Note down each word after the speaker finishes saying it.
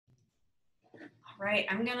right,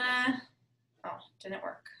 oh, didn't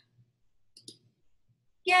work.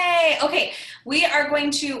 Yay, okay, we are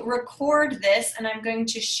going to record this and I'm going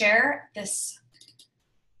to share these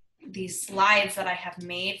slides that I have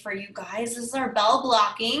made for you guys. This is our Belle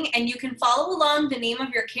blocking, and you can follow along the name of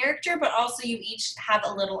your character, but also you each have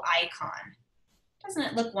a little icon. Doesn't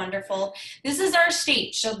it look wonderful? This is our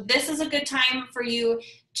stage, so this is a good time for you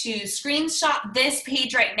to screenshot this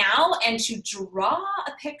page right now and to draw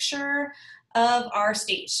a picture of our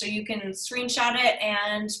stage. So you can screenshot it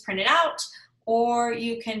and print it out, or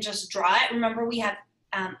you can just draw it. Remember, we have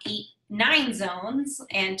 9 zones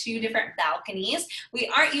and 2 different balconies.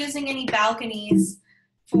 We aren't using any balconies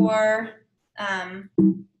for, what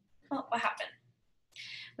happened?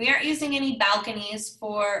 We aren't using any balconies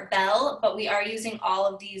for Belle, but we are using all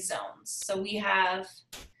of these zones. So we have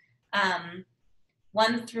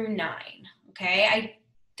 1 through 9, okay?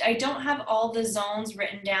 I don't have all the zones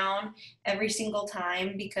written down every single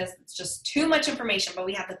time because it's just too much information, but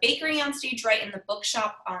we have the bakery on stage right and the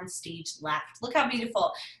bookshop on stage left. Look how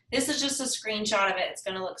beautiful. This is just a screenshot of it. It's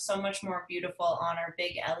gonna look so much more beautiful on our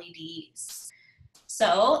big LEDs.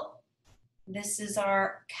 So this is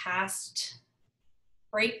our cast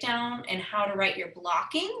breakdown and how to write your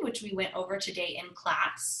blocking, which we went over today in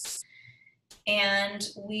class. And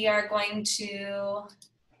we are going to,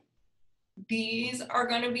 these are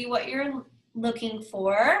going to be what you're looking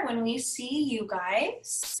for when we see you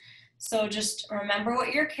guys. So just remember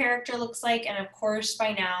what your character looks like, and of course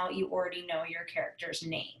by now you already know your character's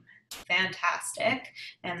name. Fantastic.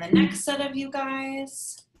 And the next set of you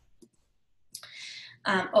guys,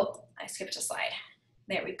 oh, I skipped a slide.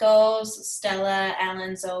 There we go. So Stella,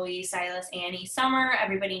 Ellen, Zoe, Silas, Annie, Summer.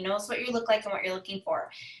 Everybody knows what you look like and what you're looking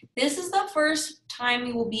for. This is the first time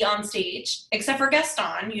you will be on stage, except for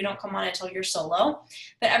Gaston. You don't come on until you're solo.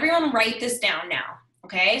 But everyone write this down now,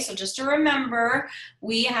 okay? So just to remember,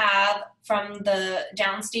 we have from the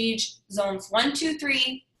downstage zones 1, 2,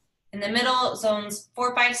 3. In the middle, zones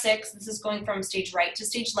 4, 5, 6. This is going from stage right to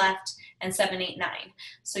stage left, and 7, 8, 9.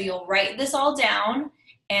 So you'll write this all down.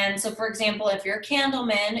 And so, for example, if you're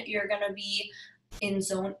Candleman, you're going to be in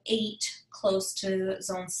zone 8, close to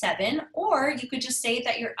zone 7, or you could just say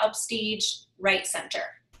that you're upstage right center,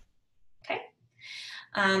 okay?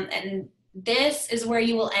 And this is where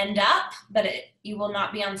you will end up, but you will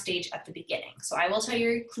not be on stage at the beginning. So I will tell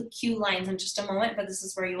you your cue lines in just a moment, but this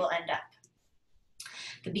is where you will end up.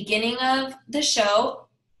 The beginning of the show,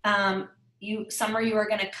 Summer, you are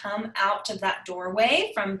going to come out of that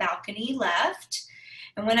doorway from balcony left.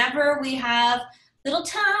 And whenever we have little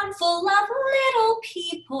town full of little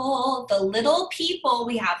people, the little people,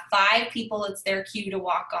 we have 5 people, it's their cue to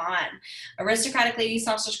walk on. Aristocratic lady,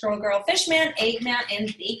 sausage girl, fishman, eggman,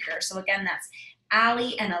 and baker. So again, that's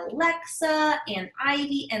Allie and Alexa and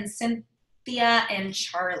Ivy and Cynthia and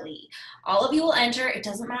Charlie. All of you will enter. It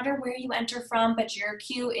doesn't matter where you enter from, but your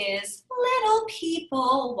cue is little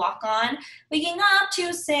people walk on, waking up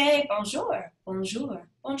to say bonjour, bonjour,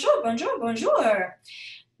 bonjour, bonjour, bonjour.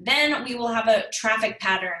 Then we will have a traffic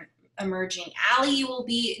pattern emerging. Allie, you will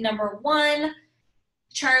be number 1.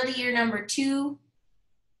 Charlie, you're number 2.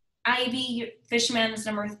 Ivy, Fishman is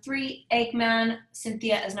number 3. Eggman,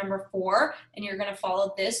 Cynthia is number 4. And you're going to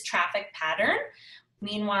follow this traffic pattern.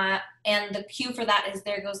 Meanwhile, and the cue for that is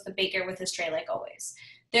there goes the baker with his tray like always.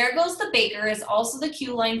 There goes the baker is also the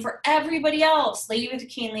cue line for everybody else. Lady with a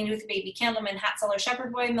cane, lady with a baby, candleman, hat seller,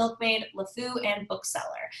 shepherd boy, milkmaid, LeFou, and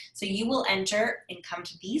bookseller. So you will enter and come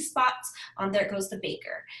to these spots on there goes the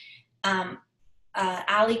baker.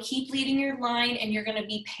 Allie, keep leading your line and you're going to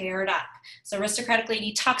be paired up. So aristocratic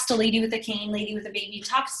lady talks to lady with a cane, lady with a baby,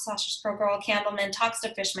 talks to sausage girl, candleman, talks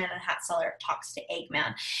to fishman, and hat seller talks to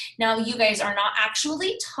eggman. Now you guys are not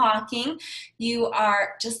actually talking. You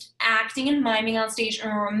are just acting and miming on stage.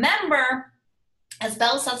 And remember, as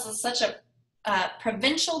Belle says, it's such a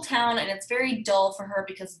provincial town and it's very dull for her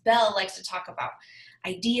because Belle likes to talk about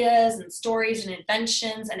ideas and stories and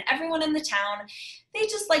inventions, and everyone in the town, they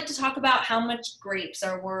just like to talk about how much grapes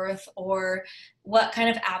are worth or what kind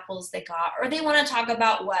of apples they got, or they want to talk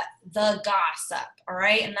about what the gossip, all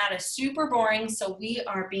right? And that is super boring, so we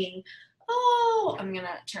are being, oh, I'm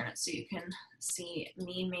gonna turn it so you can see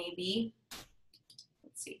me maybe.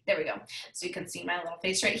 Let's see, there we go. So you can see my little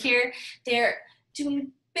face right here. They're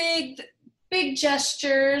doing big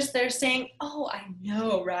gestures. They're saying, oh, I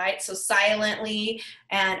know, right? So silently,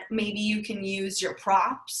 and maybe you can use your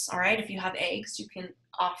props, all right? If you have eggs, you can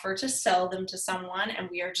offer to sell them to someone, and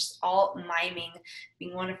we are just all miming,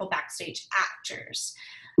 being wonderful backstage actors.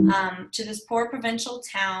 To this poor provincial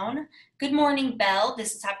town, good morning, Belle.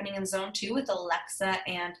 This is happening in zone 2 with Alexa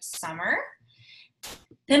and Summer.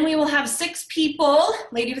 Then we will have 6 people,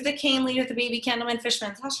 lady with a cane, lady with a baby, candleman,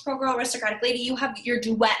 fishman, sausage roll girl, aristocratic lady. You have your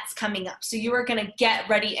duets coming up. So you are going to get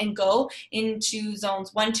ready and go into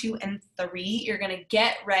zones 1, 2, and 3. You're going to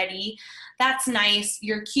get ready. That's nice.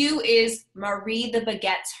 Your cue is Marie the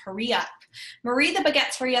Baguette's Hurry Up. Marie the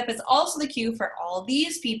Baguette's Hurry Up is also the cue for all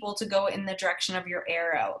these people to go in the direction of your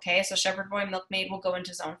arrow, okay? So Shepherd Boy, Milkmaid will go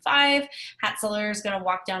into zone 5. Hatseller is going to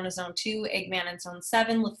walk down to zone 2. Eggman in zone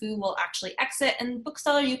 7. LeFou will actually exit. And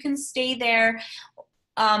Bookseller, you can stay there.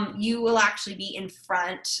 You will actually be in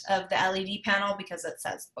front of the LED panel because it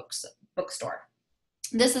says bookstore.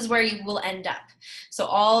 This is where you will end up. So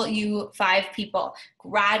all you 5 people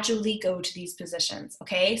gradually go to these positions,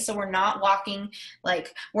 okay? So we're not walking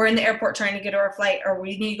like we're in the airport trying to get to our flight or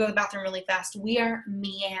we need to go to the bathroom really fast. We are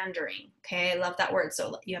meandering, okay? I love that word.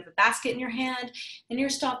 So you have a basket in your hand and you're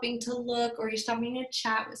stopping to look or you're stopping to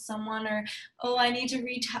chat with someone or, oh, I need to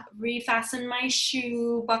refasten my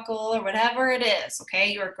shoe buckle or whatever it is,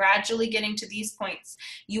 okay? You're gradually getting to these points.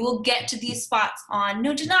 You will get to these spots on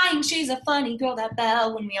No Denying She's a Funny Girl, that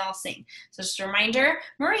Belle, when we all sing. So just a reminder,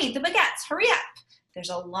 Marie the Baguettes, hurry up. There's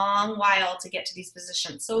a long while to get to these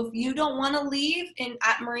positions. So if you don't want to leave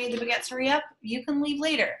at Marie the Baguette's Hurry Up, you can leave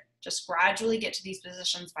later. Just gradually get to these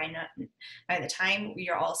positions by the time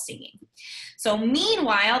you're all singing. So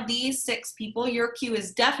meanwhile, these 6 people, your cue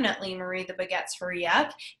is definitely Marie the Baguette's Hurry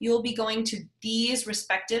Up. You'll be going to these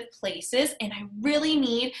respective places, and I really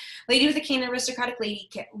need Lady with a Cane and Aristocratic Lady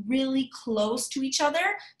get really close to each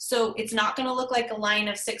other, so it's not going to look like a line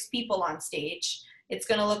of 6 people on stage. It's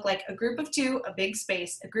going to look like a group of 2, a big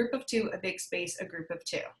space, a group of 2, a big space, a group of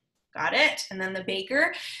 2. Got it? And then the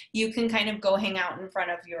baker, you can kind of go hang out in front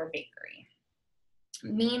of your bakery.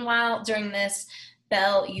 Meanwhile, during this,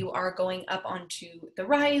 Belle, you are going up onto the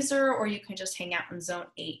riser, or you can just hang out in zone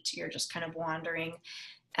 8. You're just kind of wandering.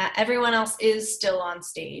 Everyone else is still on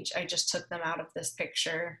stage. I just took them out of this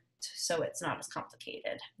picture so it's not as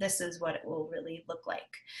complicated. This is what it will really look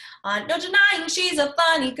like. On No Denying She's a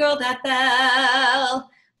Funny Girl, that Belle.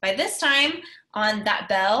 By this time, on that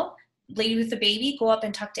Belle, Lady with the Baby, go up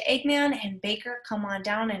and talk to Eggman, and Baker, come on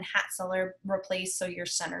down, and Hatseller replace, so you're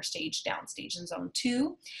center stage, downstage in zone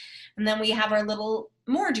 2. And then we have our little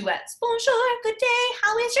more duets. Bonjour, good day,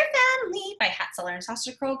 how is your family? By Hatseller and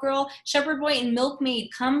Sausage Roll Girl. Shepherd Boy and Milkmaid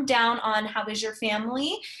come down on How Is Your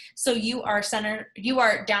Family? So you are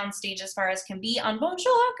downstage as far as can be on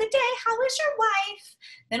Bonjour, good day, how is your wife?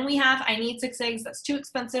 Then we have I Need 6 Eggs, that's too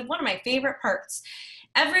expensive, one of my favorite parts.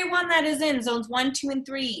 Everyone that is in zones 1, 2, and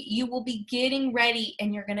 3, you will be getting ready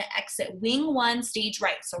and you're going to exit wing 1, stage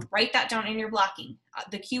right. So write that down in your blocking.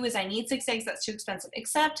 The cue is I Need 6 Eggs, that's too expensive.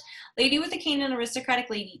 Except Lady with a Cane and Aristocratic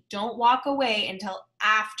Lady, don't walk away until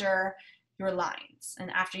after your lines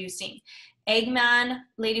and after you sing. Eggman,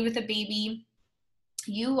 Lady with a Baby,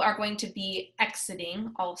 you are going to be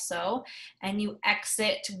exiting also, and you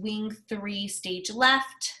exit wing 3, stage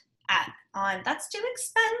left on That's Too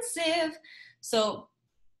Expensive. So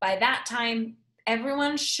by that time,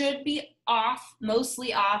 everyone should be off,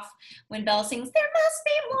 mostly off, when Belle sings, there must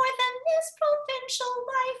be more than this provincial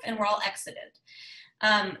life, and we're all exited.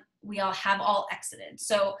 We all have all exited.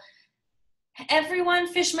 So everyone,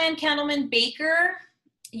 Fishman, Candleman, Baker,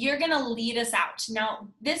 you're gonna lead us out. Now,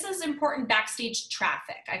 this is important backstage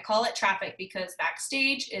traffic. I call it traffic because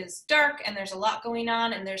backstage is dark and there's a lot going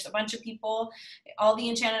on and there's a bunch of people, all the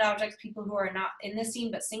enchanted objects, people who are not in the scene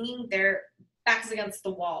but singing, their backs against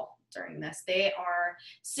the wall during this. They are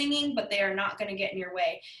singing, but they are not gonna get in your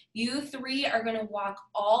way. You 3 are gonna walk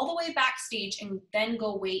all the way backstage and then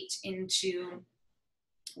go wait into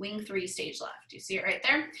wing 3, stage left. Do you see it right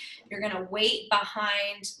there? You're gonna wait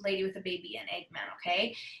behind Lady with a Baby and Eggman,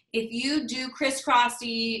 okay? If you do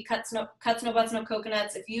crisscrossy, cuts no butts, no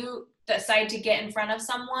coconuts, if you decide to get in front of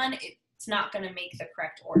someone, it's not gonna make the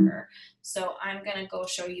correct order. So I'm gonna go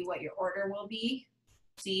show you what your order will be.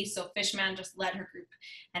 See, so Fishman just led her group,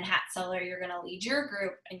 and Hatseller, you're gonna lead your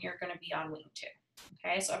group, and you're gonna be on wing 2.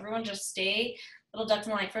 Okay, so everyone just stay little ducks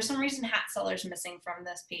in line. For some reason, Hatseller's missing from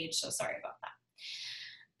this page, so sorry about that.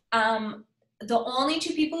 The only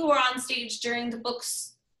 2 people who are on stage during the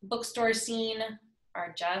bookstore scene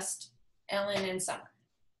are just Ellen and Summer.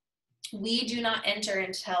 We do not enter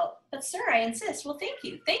until, but sir, I insist. Well, thank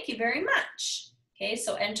you. Thank you very much. Okay,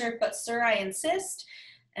 so enter, but sir, I insist.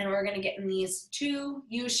 And we're gonna get in these 2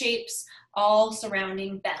 U shapes all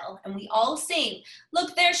surrounding Belle. And we all sing,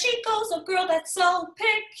 look, there she goes, a girl that's so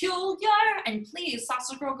peculiar. And please,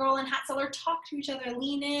 Sausage Roll Girl and Hatseller, talk to each other,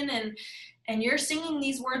 lean in, and you're singing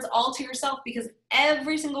these words all to yourself because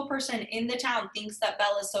every single person in the town thinks that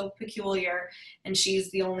Belle is so peculiar and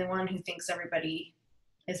she's the only one who thinks everybody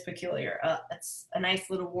is peculiar. It's a nice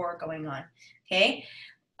little war going on. Okay.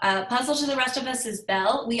 Puzzle to the rest of us is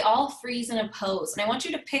Belle. We all freeze in a pose, and I want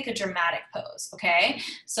you to pick a dramatic pose, okay?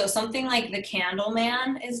 So something like the candle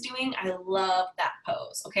man is doing, I love that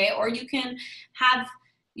pose, okay? Or you can have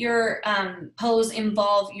your pose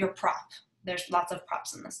involve your prop. There's lots of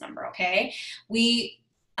props in this number, okay? We,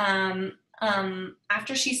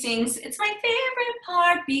 after she sings, it's my favorite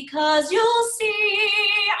part because you'll see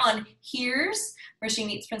on Here's, where she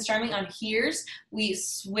meets Prince Charming, on Here's, we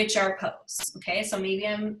switch our pose, okay? So maybe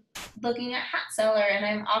I'm looking at Hat Seller and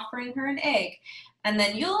I'm offering her an egg, and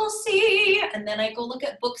then you'll see, and then I go look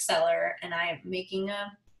at Bookseller and I'm making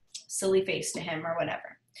a silly face to him or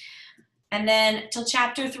whatever. And then till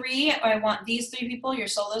chapter 3, I want these 3 people, your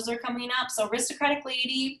solos are coming up. So Aristocratic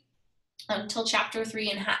Lady until chapter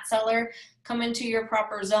 3 and Hat Seller, come into your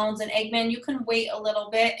proper zones. And Eggman, you can wait a little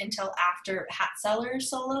bit until after Hat Seller's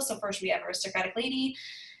solo. So first we have Aristocratic Lady.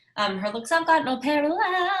 Her looks have got no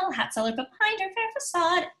parallel. Hat Seller behind her fair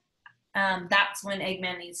facade. That's when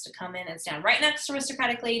Eggman needs to come in and stand right next to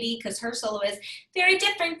Aristocratic Lady, because her solo is very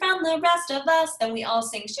different from the rest of us. Then we all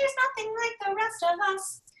sing, she's nothing like the rest of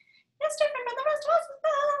us. It's different from the rest of us.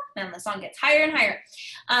 And the song gets higher and higher.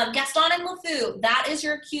 Gaston and LeFou, that is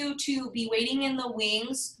your cue to be waiting in the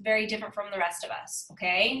wings, very different from the rest of us,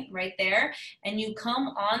 okay? Right there. And you come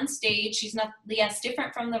on stage. She's not, yes,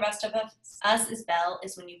 different from the rest of us is Belle,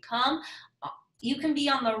 is when you come. You can be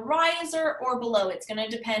on the riser or below. It's going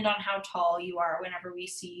to depend on how tall you are. Whenever we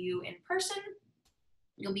see you in person,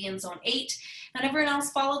 you'll be in zone 8. And everyone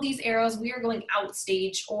else, follow these arrows. We are going out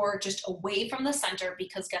stage or just away from the center,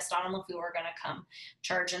 because Gaston and LeFou are going to come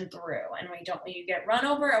charging through. And we don't want you to get run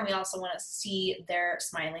over, and we also want to see their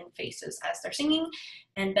smiling faces as they're singing.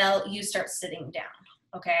 And Belle, you start sitting down,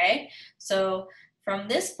 okay? So from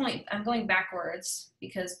this point, I'm going backwards,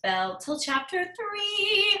 because Belle, till chapter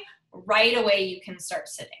 3, right away you can start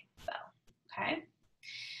sitting, Belle, okay?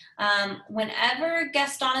 Whenever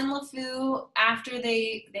Gaston and LeFou, after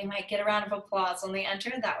they might get a round of applause when they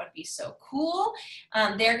enter, that would be so cool.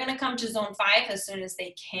 They're going to come to zone 5 as soon as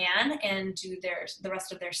they can and do the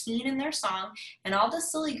rest of their scene and their song. And all the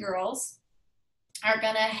silly girls are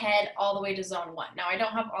going to head all the way to zone 1. Now, I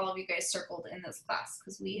don't have all of you guys circled in this class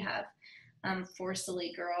because we have 4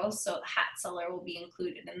 silly girls, so Hat Seller will be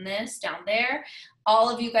included in this down there. All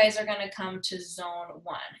of you guys are going to come to zone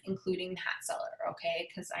 1, including Hat Seller, okay?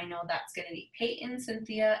 Because I know that's going to be Peyton,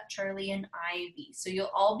 Cynthia, Charlie, and Ivy. So you'll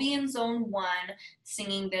all be in zone 1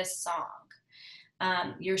 singing this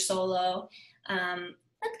song. Your solo, look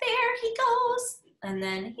there he goes. And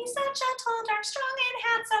then he's a gentle, dark, strong,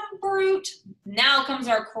 and handsome brute. Now comes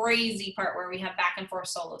our crazy part where we have back and forth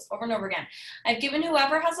solos over and over again. I've given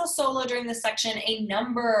whoever has a solo during this section a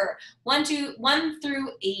number, 1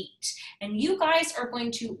 through 8. And you guys are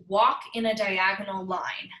going to walk in a diagonal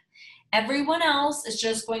line. Everyone else is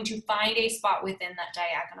just going to find a spot within that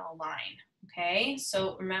diagonal line. Okay,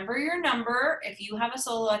 so remember your number if you have a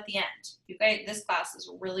solo at the end. You guys, this class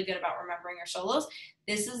is really good about remembering your solos.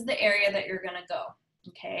 This is the area that you're gonna go,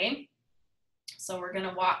 okay? So we're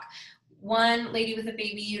gonna walk 1, Lady with a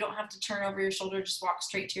Baby. You don't have to turn over your shoulder, just walk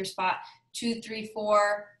straight to your spot. 2, 3,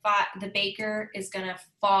 4, 5. The baker is gonna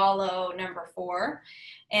follow number 4.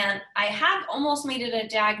 And I have almost made it a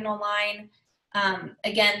diagonal line.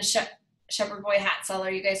 Again, Shepherd Boy, Hat Seller,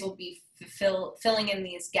 you guys will be filling in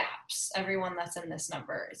these gaps. Everyone that's in this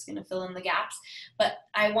number is going to fill in the gaps. But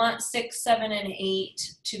I want 6, 7, and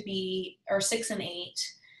 8 to be, or 6 and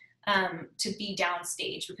 8 to be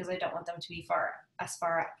downstage, because I don't want them to be as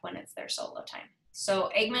far up when it's their solo time.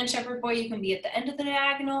 So Eggman, Shepherd Boy, you can be at the end of the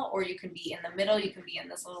diagonal, or you can be in the middle. You can be in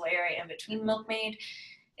this little area in between Milkmaid.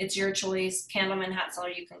 It's your choice. Candleman, Hat Seller,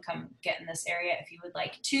 you can come get in this area if you would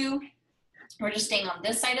like to. We're just staying on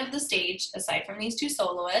this side of the stage, aside from these 2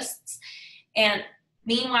 soloists. And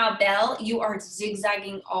meanwhile, Belle, you are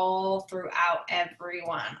zigzagging all throughout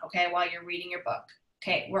everyone, okay, while you're reading your book.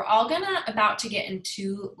 Okay, we're all about to get in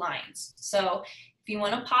 2 lines. So if you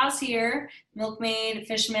want to pause here, Milkmaid,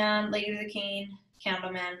 Fishman, Lady of the Cane,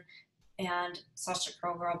 Candleman, and Sasha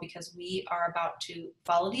Crow Girl, because we are about to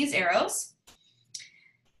follow these arrows.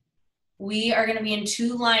 We are going to be in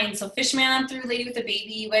 2 lines. So Fishman through Lady with a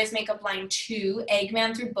Baby, you guys make up line 2.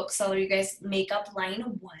 Eggman through Bookseller, you guys make up line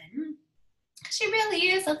 1. She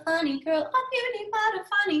really is a funny girl, a beauty but a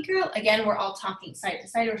funny girl. Again, we're all talking side to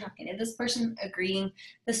side. We're talking to this person agreeing,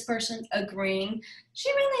 this person agreeing.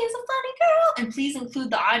 She really is a funny girl. And please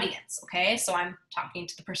include the audience, okay? So I'm talking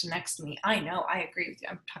to the person next to me. I know, I agree with you.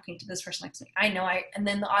 I'm talking to this person next to me. I know, and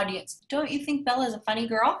then the audience. Don't you think Belle is a funny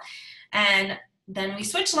girl? And then we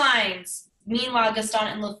switch lines. Meanwhile, Gaston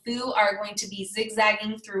and LeFou are going to be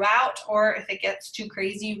zigzagging throughout, or if it gets too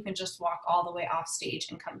crazy, you can just walk all the way off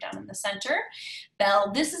stage and come down in the center.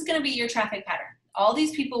 Belle, this is going to be your traffic pattern. All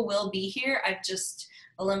these people will be here. I've just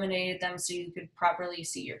eliminated them so you could properly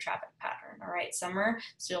see your traffic pattern. All right, Summer,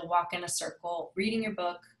 so you'll walk in a circle, reading your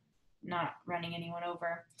book, not running anyone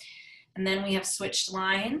over. And then we have switched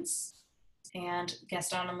lines, and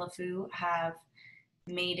Gaston and LeFou have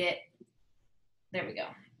made it, there we go.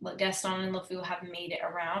 Gaston and LeFou have made it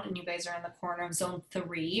around, and you guys are in the corner of zone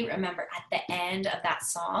 3. Remember, at the end of that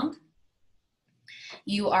song,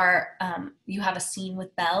 you have a scene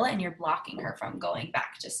with Belle, and you're blocking her from going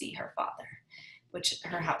back to see her father, which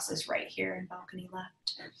her house is right here in balcony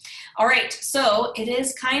left. All right, so it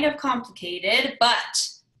is kind of complicated, but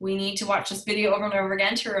we need to watch this video over and over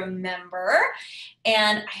again to remember.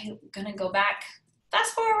 And I'm gonna go back,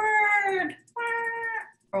 fast forward,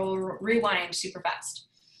 or rewind super fast.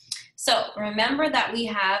 So remember that we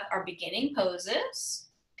have our beginning poses,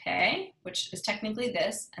 okay, which is technically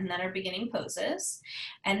this, and then our beginning poses.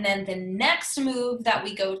 And then the next move that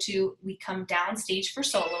we go to, we come down stage for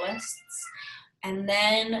soloists. And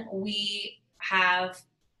then we have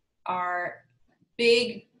our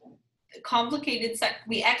big complicated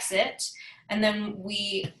we exit, and then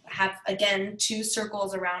we have, again, 2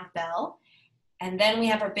 circles around Belle. And then we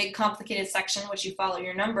have our big complicated section, which you follow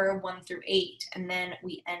your number 1 through 8. And then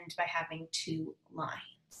we end by having 2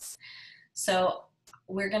 lines. So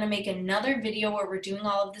we're gonna make another video where we're doing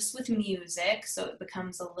all of this with music, so it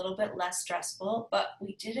becomes a little bit less stressful, but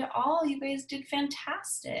we did it all. You guys did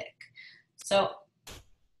fantastic. So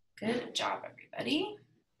good job, everybody.